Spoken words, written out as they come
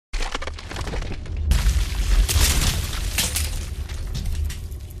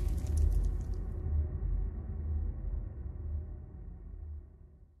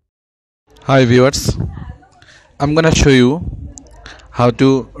Hi viewers, I'm gonna show you how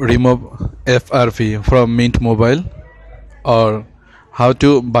to remove FRP from Mint Mobile or how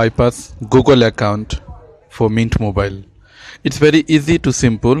to bypass Google account for Mint Mobile. It's very easy to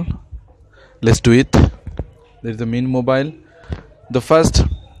simple. Let's do it. There is the Mint Mobile. The first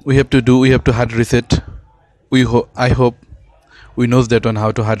we have to hard reset. I hope we knows that on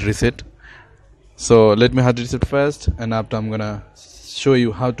how to hard reset. So let me hard reset first, and after I'm gonna show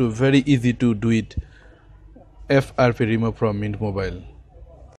you how to very easy to do it. FRP remove from Mint Mobile.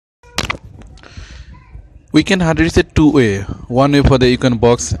 We can hard reset two way. One way for the you can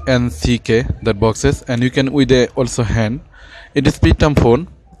box NCK that boxes, and you can with the also hand. It is speed term phone.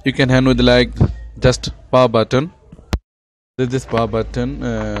 You can hand with like just power button. This power button.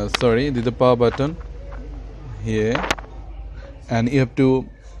 This is the power button here, and you have to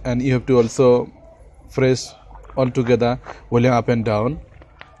also press all together volume up and down.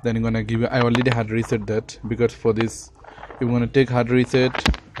 Then I'm gonna give you. I already had reset that because for this you're gonna take hard reset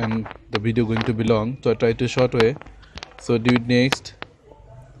and the video going to be long, so I try to short way. So do it next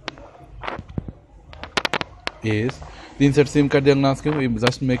is the insert SIM card. They're gonna ask you. We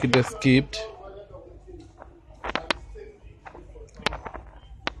just make it a skipped.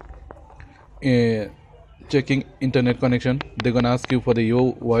 Checking internet connection. They're gonna ask you for the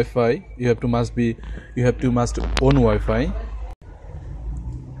your Wi-Fi. You have to must own Wi-Fi.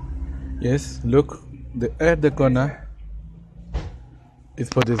 Yes, look, at the corner is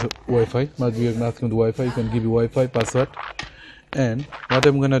for this Wi-Fi. Must be asking the Wi-Fi. You can give you Wi-Fi password. And what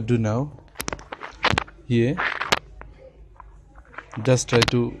I'm gonna do now here, just try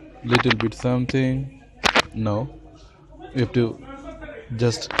to little bit something. No, you have to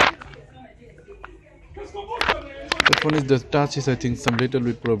just. The phone is the touch is I think some little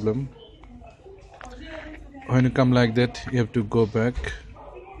bit problem. When you come like that, you have to go back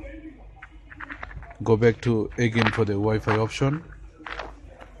to again for the Wi-Fi option.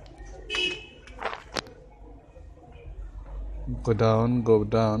 Go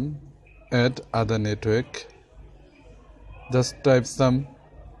down, add other network. Just type something,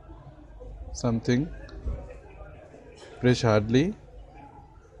 press hardly.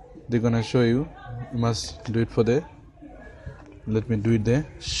 They're gonna show you. You must do it for the. Let me do it there.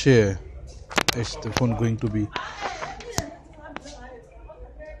 Share. Is the phone going to be?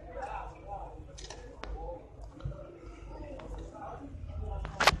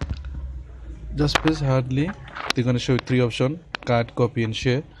 Just press hardly. They're gonna show you three options: cut, copy, and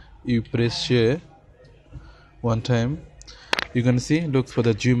share. You press share one time. You're gonna see looks for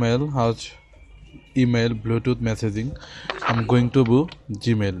the Gmail, house, email, Bluetooth messaging. I'm going to do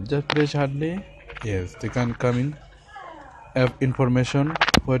Gmail. Just press hardly. Yes, they can come in. App information.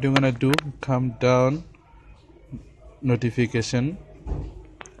 What you're gonna do? Come down. Notification.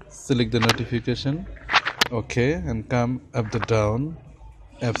 Select the notification. Okay, and come up the down.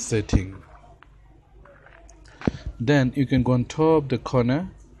 App setting. Then you can go on top the corner.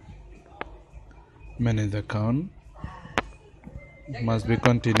 Manage account. Must be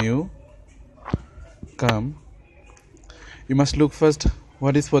continue. Come. You must look first.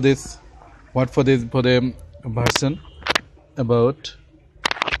 What is for this? What for this for the version? About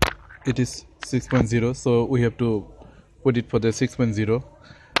it is 6.0, so we have to put it for the 6.0.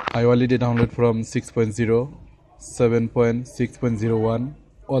 I already download from 6.0, 7.6.01.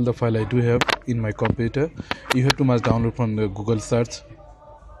 all the file I do have in my computer. You have to must download from the Google search.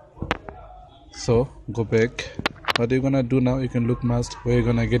 So go back. What you're gonna do now, you can look must where you're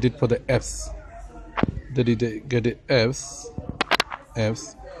gonna get it for the apps. Get the apps.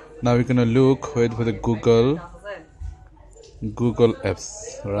 Now you're gonna look wait for the Google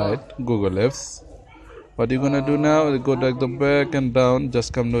apps, right? Google apps. What you're gonna do now, go like the back and down,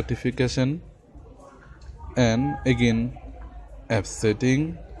 just come notification, and again app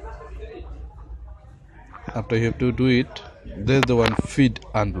setting. After you have to do it, there's the one feed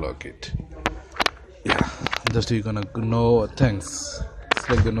unblock it. Yeah, just you're gonna no thanks.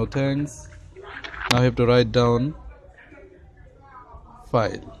 Select the no thanks. Now you have to write down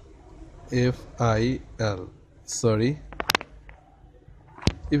file FIL. Sorry.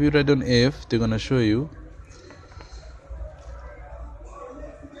 If you write down F, they're gonna show you.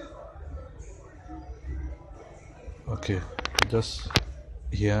 Okay, just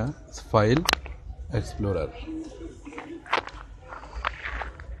here file explorer.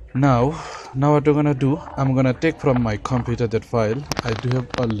 Now what we're gonna do, I'm gonna take from my computer that file. I do have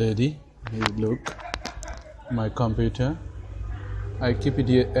already. Look, my computer. I keep it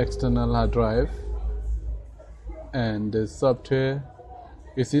here external hard drive, and the software.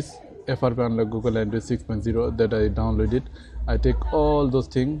 This is FRP Unlock Google Android 6.0 that I downloaded. I take all those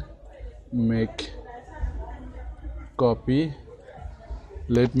things make copy.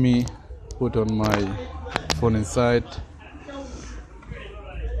 Let me put on my phone inside.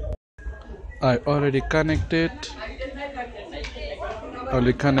 I already connected.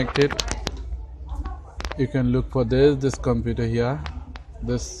 You can look for this computer here.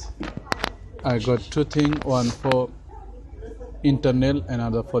 This I got two things, one for internal,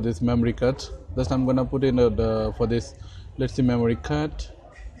 another for this memory card. Just I'm gonna put in the for this, let's see, memory card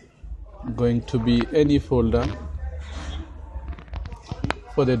going to be any folder.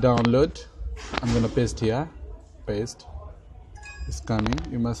 For the download, I'm gonna paste here. Paste. It's coming.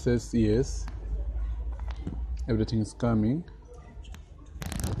 You must say yes. Everything is coming.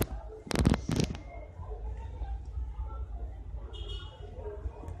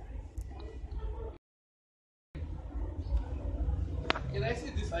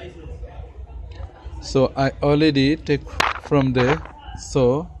 So I already take from there.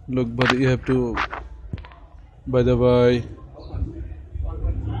 So look, but you have to, by the way,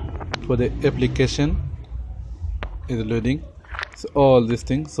 for the application is loading. So all these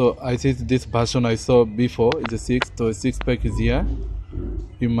things. So I see this version I saw before is a 6. So 6 pack is here.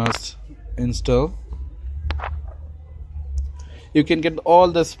 You must install. You can get all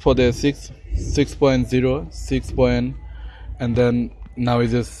this for the 6.0, 6 point, and then now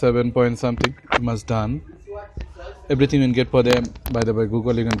is a 7 point something. You must done. Everything you can get for them by the way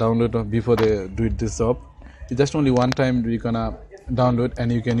Google. You can download before they do it this job. It's just only one time you gonna download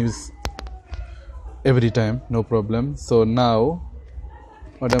and you can use every time, no problem. So now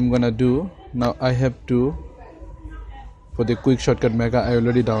what I'm gonna do now, I have to, for the quick shortcut maker I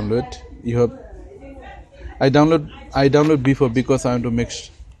already download. You have I download before because I want to make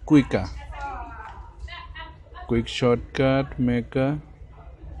quicker. Quick shortcut maker,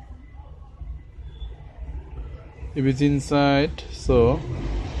 if it's inside. So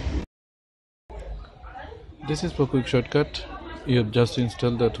this is for quick shortcut. You have just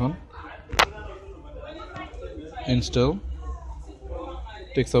installed that one. Install,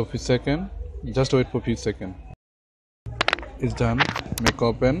 takes a few seconds. Just wait for a few seconds. It's done. Make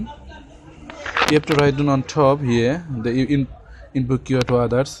open. You have to write down on top here the input keyword to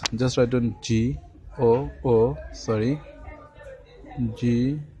others. Just write down G O,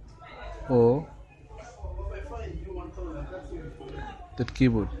 that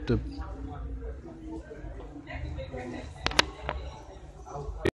keyboard. You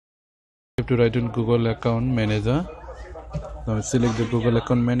have to write in Google Account Manager. Now select the Google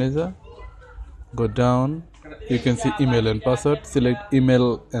Account Manager. Go down. You can see email and password. Select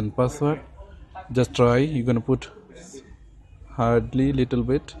email and password. Just try. You're gonna put hardly little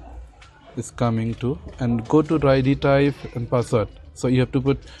bit. Is coming to, and go to ID type and password. So you have to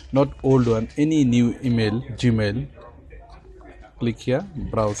put not old one, any new email, Gmail. Click here,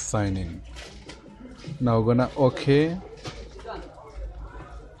 browse, sign in. Now gonna OK.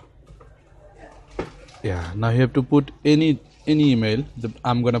 Yeah, now you have to put any email.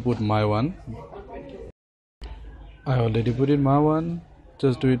 I'm gonna put my one. I already put in my one.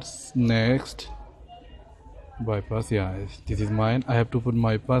 Just do it next. Bypass, yeah, this is mine. I have to put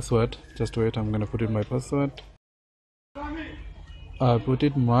my password. Just wait, I'm gonna put in my password. I put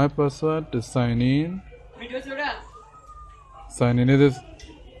it my password to sign in. Sign in is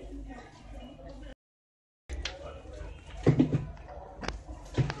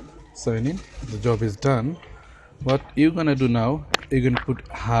sign in. The job is done. What you're gonna do now, you're gonna put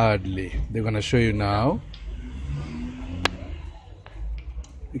hardly. They're gonna show you now.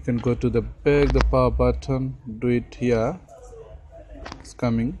 You can go to the back, the power button, do it here. It's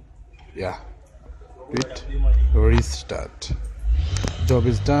coming. Yeah. Do it. Restart. Job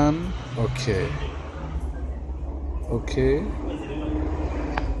is done. Okay. Okay.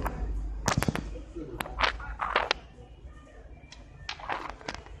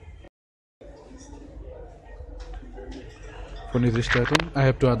 Phone is restarting. I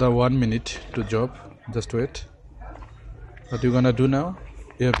have to add 1 minute to job. Just wait. What you gonna do now?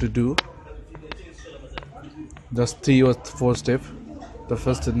 You have to do just 3 or 4 steps. The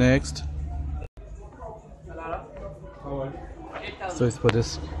first, the next. So it's for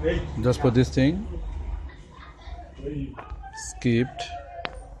this, just for this thing. Skipped.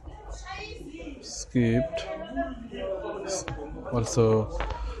 Also,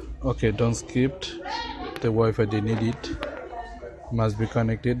 okay, don't skip. The Wi-Fi, they need it. Must be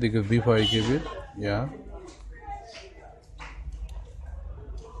connected because before I give it, yeah.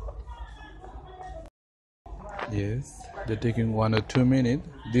 Yes, they're taking 1 or 2 minutes.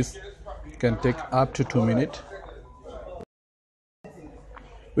 This can take up to 2 minutes.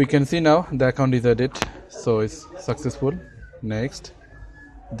 We can see now the account is added, so it's successful. Next,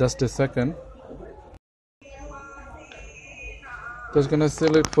 Just a second. Just gonna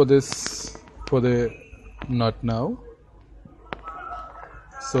select for this, for the not now.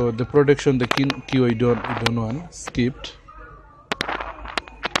 So the production, the key we don't want, skipped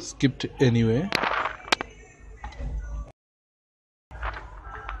anyway.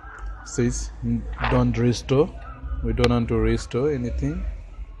 Says don't restore. We don't want to restore anything.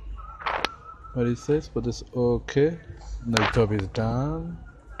 What it says for this, okay. The job is done.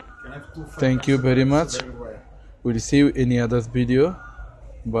 Thank you very much. We'll see you in any other video.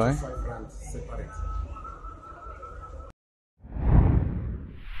 Bye.